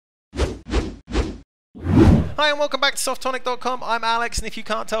Hi and welcome back to Softtonic.com. I'm Alex, and if you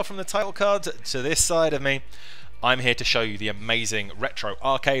can't tell from the title card to this side of me, I'm here to show you the amazing retro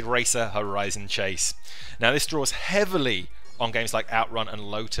arcade racer Horizon Chase. Now this draws heavily on games like Outrun and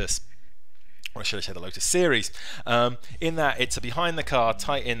Lotus, or should I say the Lotus series, in that it's a behind the car,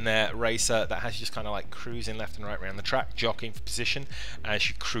 tight in there racer that has you just kind of like cruising left and right around the track, jockeying for position as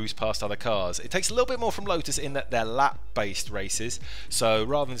you cruise past other cars. It takes a little bit more from Lotus in that they're lap based races, so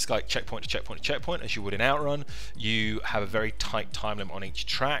rather than just like checkpoint to checkpoint to checkpoint as you would in Outrun, you have a very tight time limit on each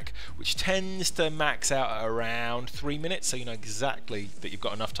track, which tends to max out at around 3 minutes, so you know exactly that you've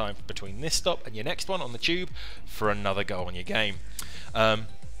got enough time between this stop and your next one on the tube for another go on your game.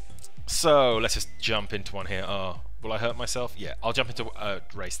 So let's just jump into one here. Oh, will I hurt myself? Yeah, I'll jump into a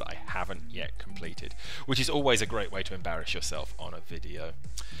race that I haven't yet completed, which is always a great way to embarrass yourself on a video.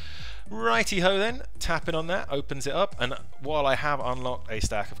 Righty-ho then, tapping on that opens it up, and while I have unlocked a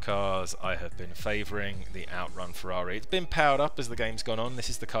stack of cars, I have been favouring the Outrun Ferrari. It's been powered up as the game's gone on. This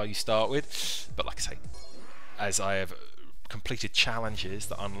is the car you start with, but like I say, as I have completed challenges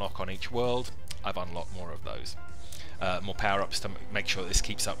that unlock on each world, I've unlocked more of those. More power-ups to make sure that this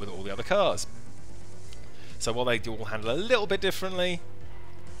keeps up with all the other cars. So while they do all handle a little bit differently,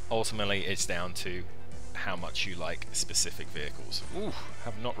 ultimately it's down to how much you like specific vehicles. Ooh,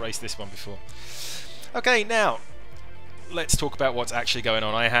 have not raced this one before. Okay, now let's talk about what's actually going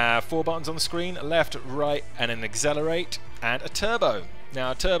on. I have 4 buttons on the screen, left, right, and an accelerate, and a turbo.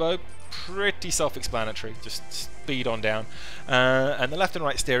 Now a turbo, pretty self-explanatory, just speed on down, and the left and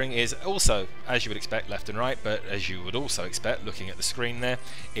right steering is also, as you would expect, left and right, but as you would also expect looking at the screen there,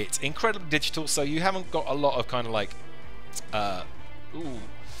 it's incredibly digital, so you haven't got a lot of kind of like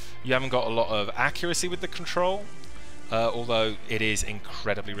you haven't got a lot of accuracy with the control, although it is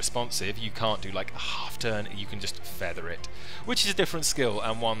incredibly responsive. You can't do like a half turn, you can just feather it, which is a different skill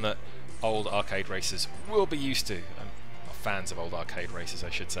and one that old arcade racers will be used to, and fans of old arcade racers I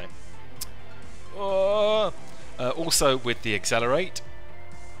should say. Also with the accelerate,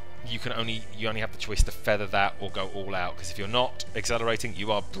 you only have the choice to feather that or go all out, because if you're not accelerating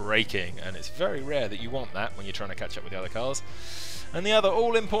you are braking, and it's very rare that you want that when you're trying to catch up with the other cars. And the other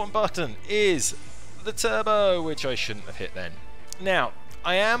all important button is the turbo, which I shouldn't have hit then. Now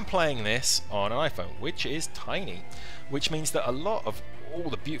I am playing this on an iPhone, which is tiny, which means that a lot of all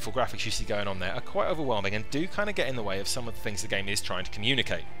the beautiful graphics you see going on there are quite overwhelming and do kind of get in the way of some of the things the game is trying to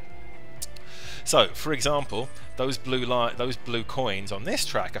communicate. So, for example, those blue coins on this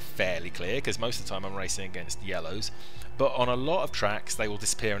track are fairly clear because most of the time I'm racing against yellows, but on a lot of tracks they will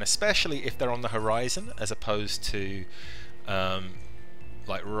disappear, and especially if they're on the horizon as opposed to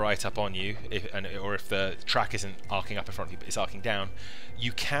like right up on you, or if the track isn't arcing up in front of you but it's arcing down,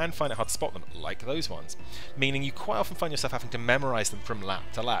 you can find it hard to spot them, like those ones, meaning you quite often find yourself having to memorize them from lap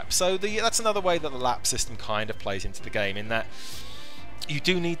to lap. So that's another way that the lap system kind of plays into the game, in that you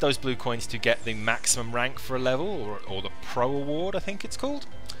do need those blue coins to get the maximum rank for a level, or the Pro Award I think it's called,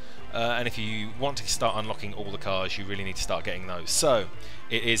 and if you want to start unlocking all the cars you really need to start getting those. So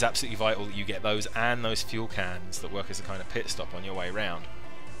it is absolutely vital that you get those and those fuel cans that work as a kind of pit stop on your way around.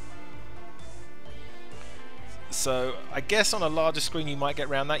 So I guess on a larger screen you might get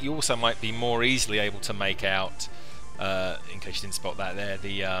around that. You also might be more easily able to make out, in case you didn't spot that there,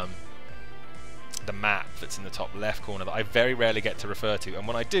 the map that's in the top left corner that I very rarely get to refer to, and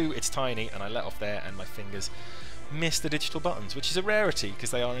when I do it's tiny and I let off there and my fingers miss the digital buttons, which is a rarity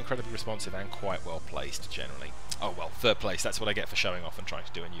because they are incredibly responsive and quite well placed generally. Oh well, 3rd place, that's what I get for showing off and trying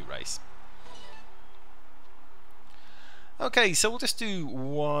to do a new race. Okay, so we'll just do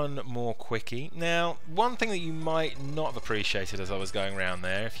one more quickie. Now, one thing that you might not have appreciated as I was going around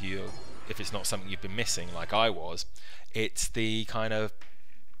there, if it's not something you've been missing like I was, it's the kind of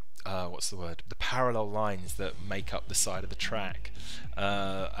the parallel lines that make up the side of the track,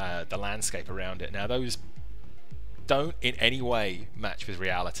 the landscape around it. Now those don't in any way match with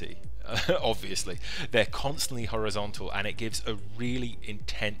reality. Obviously they're constantly horizontal and it gives a really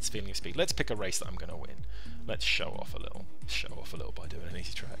intense feeling of speed. Let's pick a race that I'm going to win. Let's show off a little by doing an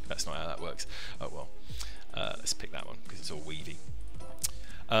easy track. That's not how that works. Oh well, let's pick that one because it's all weavy,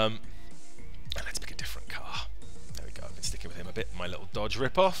 and let's pick a different car. There we go, I've been sticking with him a bit, my little Dodge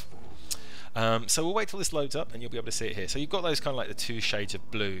rip-off. So we'll wait till this loads up and you'll be able to see it here. So you've got those kind of like the 2 shades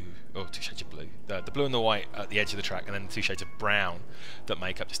of blue, the blue and the white at the edge of the track, and then the 2 shades of brown that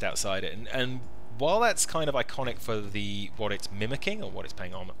make up just outside it. And while that's kind of iconic for what it's mimicking or what it's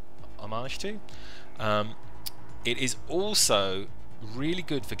paying homage to, it is also really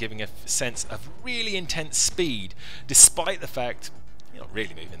good for giving a sense of really intense speed, despite the fact you're not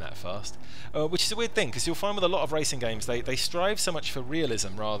really moving that fast, which is a weird thing, because you'll find with a lot of racing games they strive so much for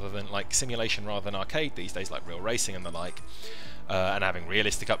realism rather than like simulation rather than arcade these days, like real racing and the like, and having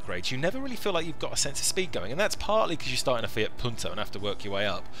realistic upgrades. You never really feel like you've got a sense of speed going, and that's partly because you start in a Fiat Punto and have to work your way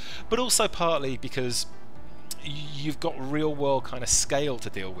up, but also partly because you've got real world kind of scale to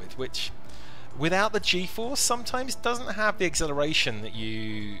deal with, which without the G-force sometimes doesn't have the acceleration that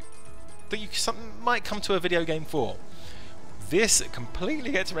you might come to a video game for. This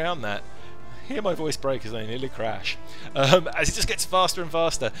completely gets around that. Hear my voice break as I nearly crash. As it just gets faster and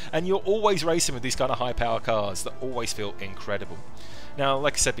faster, and you're always racing with these kind of high power cars that always feel incredible. Now,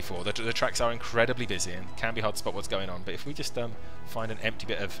 like I said before, the tracks are incredibly busy and can be hard to spot what's going on, but if we just find an empty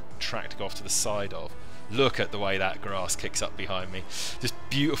bit of track to go off to the side of, look at the way that grass kicks up behind me. Just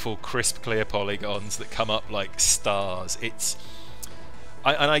beautiful, crisp, clear polygons that come up like stars.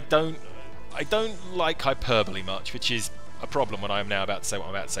 I don't like hyperbole much, which is a problem when I'm now about to say what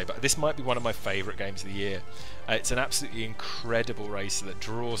I'm about to say, but this might be one of my favourite games of the year. It's an absolutely incredible racer that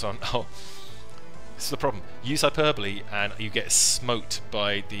draws on... Oh, this is the problem. Use hyperbole and you get smoked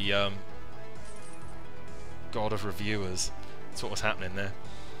by the god of reviewers. That's what was happening there.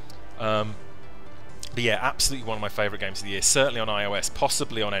 But yeah, absolutely one of my favourite games of the year, certainly on iOS,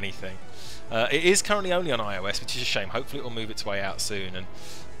 possibly on anything. It is currently only on iOS, which is a shame. Hopefully it will move its way out soon, and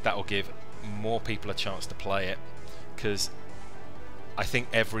that will give more people a chance to play it, because I think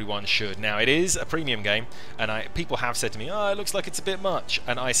everyone should. Now, it is a premium game, and people have said to me, oh, it looks like it's a bit much,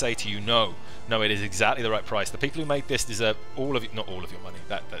 and I say to you, no, it is exactly the right price. The people who made this deserve all of it, not all of your money,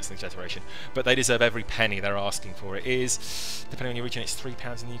 that's an exaggeration, but they deserve every penny they're asking for. It is, depending on your region, it's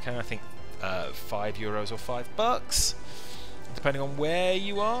 £3 in the UK, I think €5 or $5, depending on where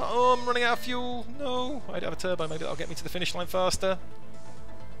you are. Oh, I'm running out of fuel. No, I don't have a turbo. Maybe that'll get me to the finish line faster.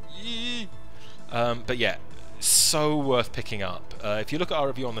 Yee. But yeah, so worth picking up. If you look at our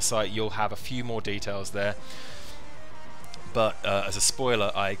review on the site, you'll have a few more details there. But as a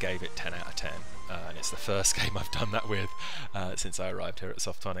spoiler, I gave it 10 out of 10, and it's the first game I've done that with since I arrived here at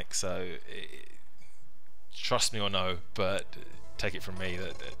Softonic. So trust me or no, but take it from me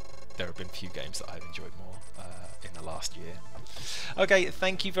that there have been few games that I've enjoyed more in the last year. Okay,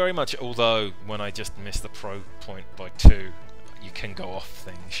 thank you very much. Although when I just missed the pro point by 2, you can go off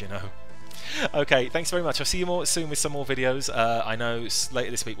things, you know. Okay, thanks very much. I'll see you more soon with some more videos. I know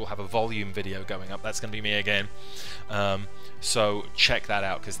later this week we'll have a volume video going up. That's going to be me again. So check that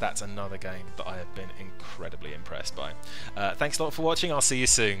out, because that's another game that I have been incredibly impressed by. Thanks a lot for watching. I'll see you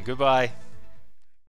soon. Goodbye.